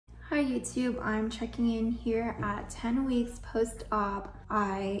Hi YouTube, I'm checking in here at 10 weeks post-op.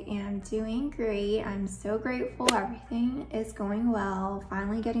 I am doing great. I'm so grateful. Everything is going well.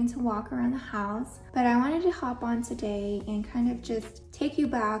 Finally getting to walk around the house. But I wanted to hop on today and kind of just take you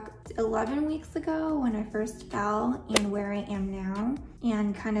back 11 weeks ago when I first fell and where I am now,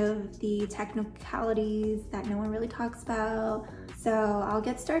 and kind of the technicalities that no one really talks about. So I'll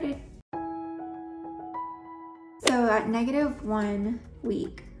get started. So at -1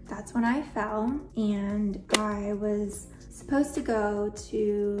 week, that's when I fell, and I was supposed to go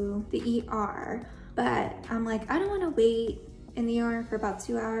to the ER, but I'm like, I don't want to wait in the ER for about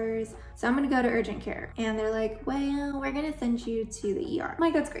 2 hours, so I'm gonna go to urgent care. And they're like, well, we're gonna send you to the ER. I'm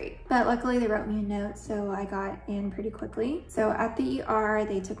like, that's great. But luckily they wrote me a note, so I got in pretty quickly. So at the ER,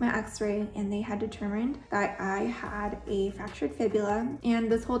 they took my x-ray and they had determined that I had a fractured fibula. And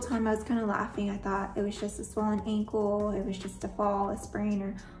this whole time I was kind of laughing. I thought it was just a swollen ankle, it was just a fall, a sprain,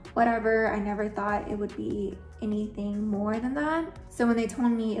 or whatever. I never thought it would be anything more than that. So when they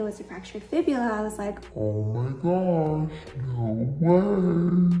told me it was a fractured fibula, I was like, oh my gosh, no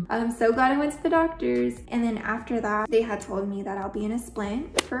way. I'm so glad I went to the doctors. And then after that, they had told me that I'll be in a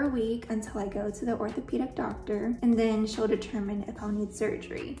splint for a week until I go to the orthopedic doctor, and then she'll determine if I'll need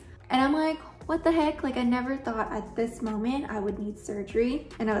surgery. And I'm like, what the heck? Like, I never thought at this moment I would need surgery.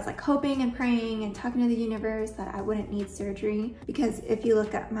 And I was like hoping and praying and talking to the universe that I wouldn't need surgery, because if you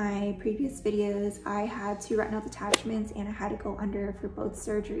look at my previous videos, I had 2 retinal detachments and I had to go under for both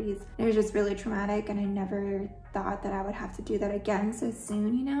surgeries. It was just really traumatic, and I never thought that I would have to do that again so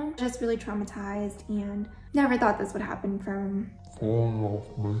soon, you know? Just really traumatized, and never thought this would happen from falling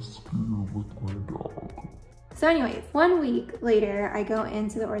off my scooter with my dog. So anyways, 1 week later, I go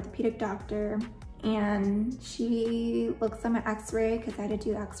into the orthopedic doctor and she looks at my x-ray, because I had to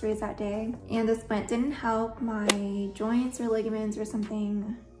do x-rays that day. And the splint didn't help. My joints or ligaments or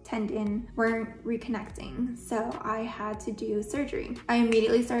something, tendon, weren't reconnecting. So I had to do surgery. I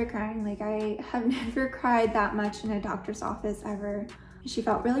immediately started crying. Like, I have never cried that much in a doctor's office ever. She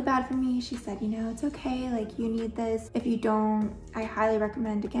felt really bad for me. She said, you know, it's okay, like, you need this. If you don't, I highly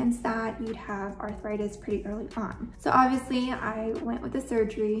recommend against that. You'd have arthritis pretty early on. So obviously I went with the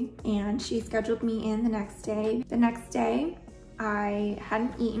surgery, and she scheduled me in the next day. The next day, I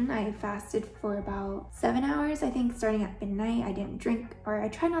hadn't eaten. I fasted for about 7 hours, I think, starting at midnight. I didn't drink, or I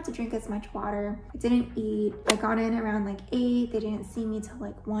tried not to drink as much water. I didn't eat. I got in around like 8. They didn't see me till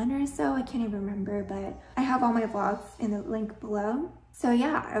like 1 or so. I can't even remember, but I have all my vlogs in the link below. So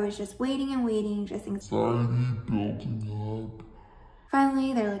yeah, I was just waiting and waiting, just anxiety building up.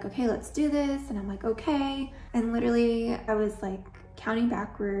 Finally, they're like, okay, let's do this. And I'm like, okay. And literally I was like counting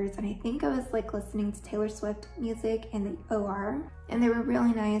backwards, and I think I was like listening to Taylor Swift music in the OR, and they were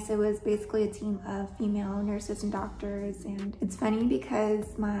really nice. It was basically a team of female nurses and doctors. And it's funny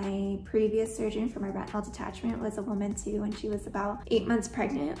because my previous surgeon for my retinal detachment was a woman too, and she was about 8 months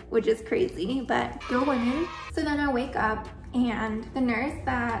pregnant, which is crazy, but go women. So then I wake up, and the nurse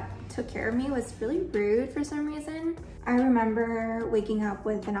that took care of me was really rude for some reason. I remember waking up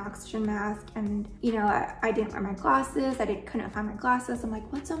with an oxygen mask, and you know, I didn't wear my glasses. Couldn't find my glasses. I'm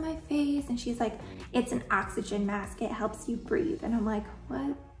like, what's on my face? And she's like, it's an oxygen mask. It helps you breathe. And I'm like,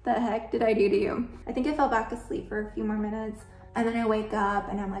 what the heck did I do to you? I think I fell back asleep for a few more minutes, and then I wake up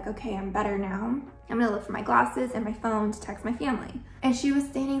and I'm like, okay, I'm better now. I'm gonna look for my glasses and my phone to text my family. And she was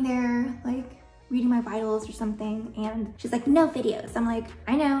standing there like reading my vitals or something, and she's like, no videos. I'm like,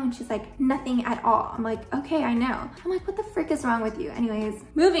 I know. And she's like, nothing at all. I'm like, okay, I know. I'm like, what the frick is wrong with you? Anyways,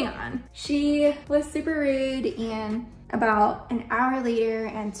 moving on. She was super rude, and about an hour later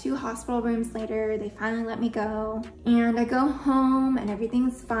and 2 hospital rooms later, they finally let me go. And I go home and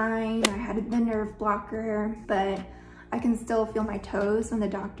everything's fine. I had the nerve blocker, but I can still feel my toes. When the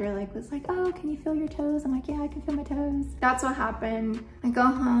doctor like was like, oh, can you feel your toes? I'm like, yeah, I can feel my toes. That's what happened. I go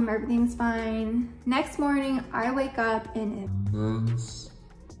home, everything's fine. Next morning, I wake up in immense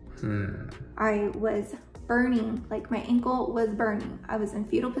pain. I was burning, like my ankle was burning. I was in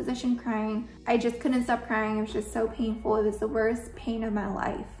fetal position crying. I just couldn't stop crying. It was just so painful. It was the worst pain of my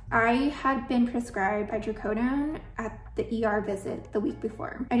life. I had been prescribed hydrocodone at the ER visit the week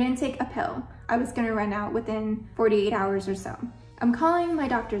before. I didn't take a pill. I was gonna run out within 48 hours or so. I'm calling my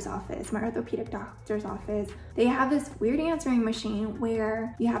doctor's office, my orthopedic doctor's office. They have this weird answering machine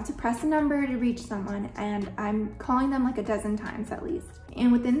where you have to press a number to reach someone, and I'm calling them like a dozen times at least.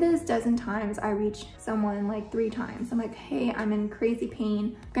 And within those dozen times, I reach someone like 3 times. I'm like, hey, I'm in crazy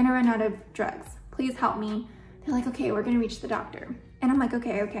pain. I'm gonna run out of drugs. Please help me. They're like, okay, we're gonna reach the doctor. And I'm like,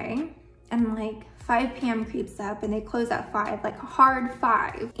 okay. and like 5 p.m. creeps up and they close at 5, like a hard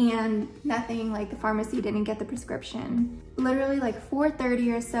 5, and nothing, like the pharmacy didn't get the prescription. Literally like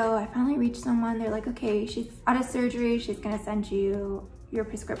 4:30 or so, I finally reached someone. They're like, okay, she's out of surgery, she's gonna send you your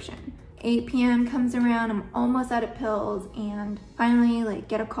prescription. 8 p.m. comes around, I'm almost out of pills, and finally like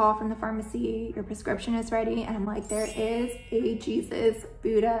get a call from the pharmacy, your prescription is ready. And I'm like, there is a Jesus,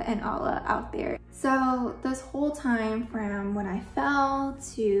 Buddha, and Allah out there. So this whole time from when I fell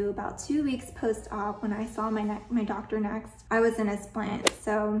to about 2 weeks post-op, when I saw my doctor next, I was in a splint.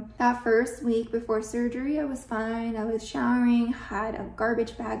 So that first week before surgery, I was fine. I was showering, had a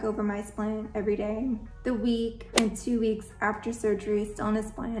garbage bag over my splint every day. The week and 2 weeks after surgery, still in a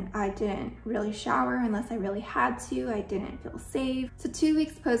splint, I didn't really shower unless I really had to. I didn't feel safe. So 2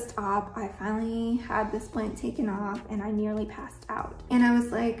 weeks post-op, I finally had the splint taken off and I nearly passed out. And I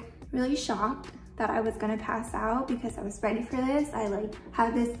was like really shocked that I was gonna pass out because I was ready for this. I like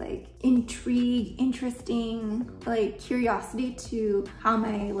had this like intrigue, interesting like curiosity to how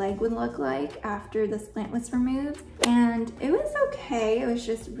my leg would look like after the splint was removed. And it was okay, it was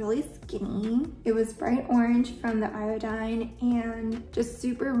just really skinny. It was bright orange from the iodine and just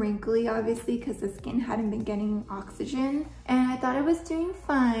super wrinkly, obviously, because the skin hadn't been getting oxygen. And I thought I was doing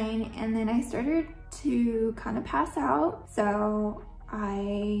fine, and then I started to kind of pass out. So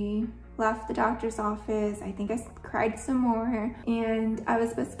I left the doctor's office. I think I cried some more, and I was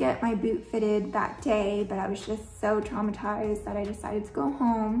supposed to get my boot fitted that day, but I was just so traumatized that I decided to go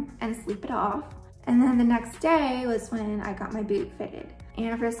home and sleep it off. And then the next day was when I got my boot fitted.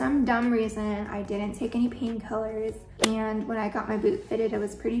 And for some dumb reason, I didn't take any painkillers. And when I got my boot fitted, it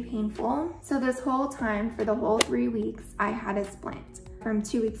was pretty painful. So this whole time, for the whole 3 weeks, I had a splint. From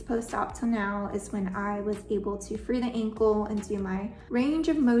 2 weeks post-op till now is when I was able to free the ankle and do my range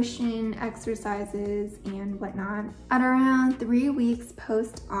of motion exercises and whatnot. At around 3 weeks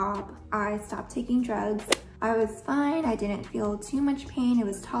post-op, I stopped taking drugs. I was fine, I didn't feel too much pain, it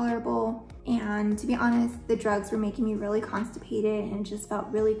was tolerable. And to be honest, the drugs were making me really constipated and just felt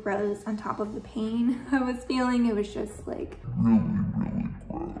really gross on top of the pain I was feeling. It was just like really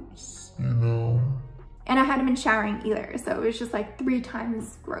gross, you know? And I hadn't been showering either, so it was just like 3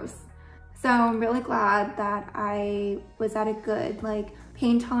 times gross. So I'm really glad that I was at a good like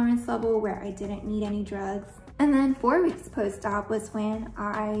pain tolerance level where I didn't need any drugs. And then 4 weeks post-op was when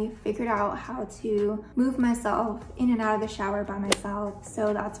I figured out how to move myself in and out of the shower by myself.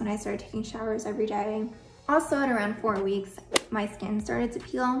 So that's when I started taking showers every day. Also at around 4 weeks, my skin started to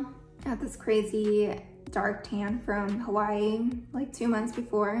peel. I had this crazy dark tan from Hawaii like 2 months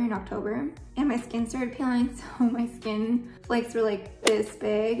before in October, and my skin started peeling, so my skin flakes were like this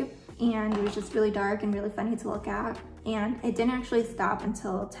big, and it was just really dark and really funny to look at. And it didn't actually stop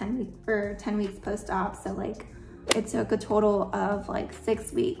until 10 weeks post-op, so like it took a total of like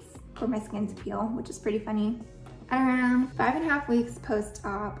 6 weeks for my skin to peel, which is pretty funny. At around 5.5 weeks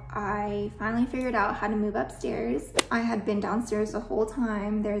post-op, I finally figured out how to move upstairs. I had been downstairs the whole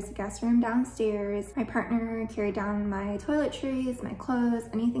time. There's a guest room downstairs. My partner carried down my toiletries, my clothes,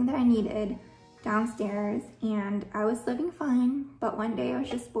 anything that I needed downstairs, and I was living fine. But one day I was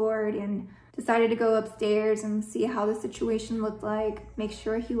just bored and decided to go upstairs and see how the situation looked like, make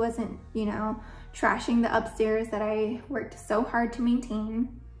sure he wasn't, you know, trashing the upstairs that I worked so hard to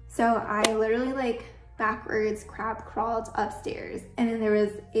maintain. So I literally like backwards crab crawled upstairs, and then there was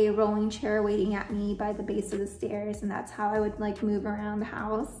a rolling chair waiting at me by the base of the stairs, and that's how I would like move around the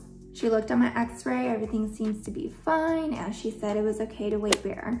house. She looked at my x-ray, everything seems to be fine, and she said it was okay to weight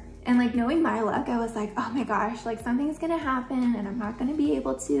bear. And like knowing my luck, I was like, oh my gosh, like something's gonna happen and I'm not gonna be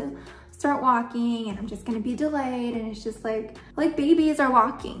able to start walking and I'm just gonna be delayed, and it's just like babies are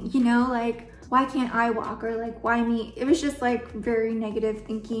walking, you know, like why can't I walk, or like why me? It was just like very negative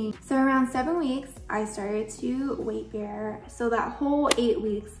thinking. So around 7 weeks, I started to weight bear. So that whole 8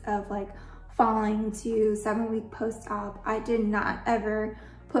 weeks of like falling to 7-week post-op, I did not ever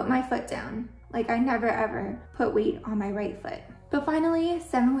put my foot down. Like I never ever put weight on my right foot. But finally,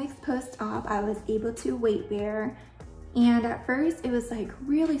 7 weeks post-op, I was able to weight bear. And at first it was like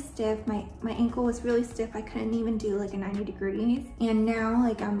really stiff. My ankle was really stiff. I couldn't even do like a 90 degrees. And now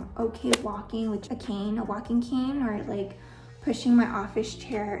like I'm okay walking with a cane, a walking cane, or like pushing my office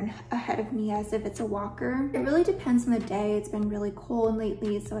chair ahead of me as if it's a walker. It really depends on the day. It's been really cold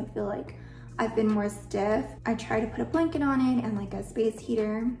lately, so I feel like I've been more stiff. I try to put a blanket on it and like a space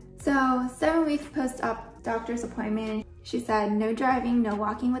heater. So 7 weeks post-op doctor's appointment, she said no driving, no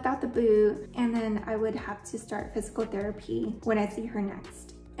walking without the boot, and then I would have to start physical therapy when I see her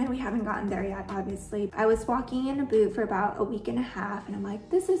next. And we haven't gotten there yet, obviously. I was walking in a boot for about a week and a half, and I'm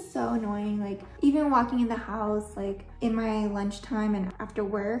like, this is so annoying. Like even walking in the house, like in my lunchtime and after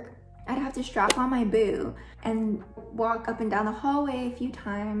work, I'd have to strap on my boot and walk up and down the hallway a few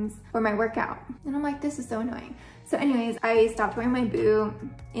times for my workout. And I'm like, this is so annoying. So anyways, I stopped wearing my boot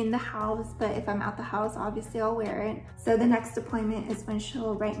in the house, but if I'm at the house, obviously I'll wear it. So the next appointment is when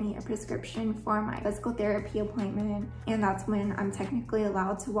she'll write me a prescription for my physical therapy appointment. And that's when I'm technically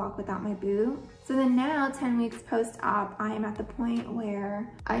allowed to walk without my boot. So then now, 10 weeks post-op, I am at the point where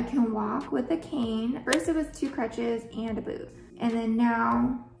I can walk with a cane. First it was 2 crutches and a boot. And then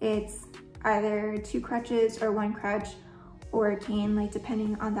now it's either 2 crutches or 1 crutch or a cane, like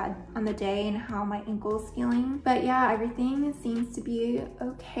depending on the day and how my ankle's feeling. But yeah, everything seems to be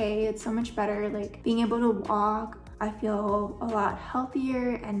okay. It's so much better. Like being able to walk, I feel a lot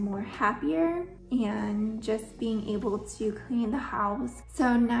healthier and more happier, and just being able to clean the house.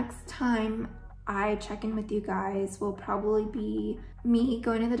 So next time I check in with you guys will probably be me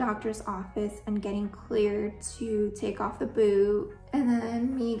going to the doctor's office and getting cleared to take off the boot, and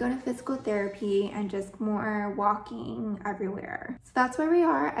then me going to physical therapy and just more walking everywhere. So that's where we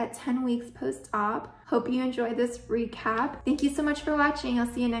are at 10 weeks post-op. Hope you enjoyed this recap. Thank you so much for watching.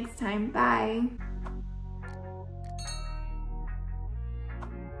 I'll see you next time. Bye.